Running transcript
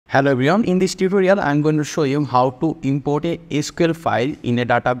Hello everyone, in this tutorial I am going to show you how to import a SQL file in a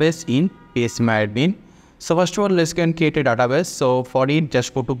database in phpMyAdmin. So first of all, let's go and create a database. So for it,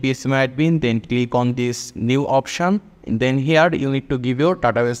 just go to phpMyAdmin, then click on this new option. And then here you need to give your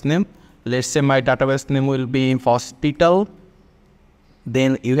database name. Let's say my database name will be hospital.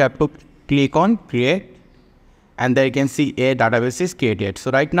 Then you have to click on create, and there you can see a database is created.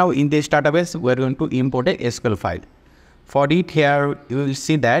 So right now in this database we are going to import a SQL file. For it, here you will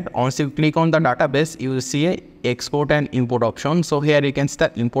see that once you click on the database, you will see a export and import option. So here you can see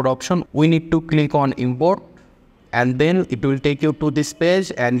the import option. We need to click on import, and then it will take you to this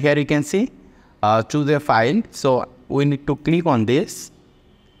page, and here you can see choose a file. So we need to click on this.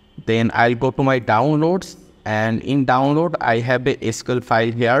 Then I'll go to my downloads, and in download I have a SQL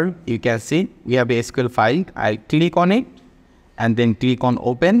file here. You can see we have a SQL file. I'll click on it and then click on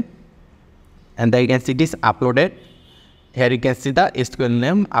open, and there you can see this uploaded. Here you can see the SQL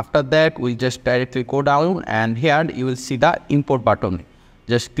name. After that, we'll just directly go down, and here you will see the import button.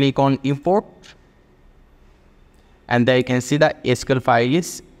 Just click on import, and there you can see the SQL file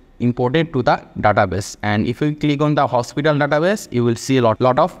is imported to the database. And if you click on the hospital database, you will see a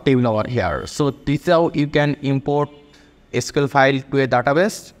lot of table over here. So this is how you can import SQL file to a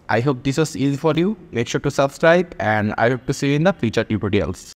database. I hope this was easy for you. Make sure to subscribe, and I hope to see you in the future tutorials.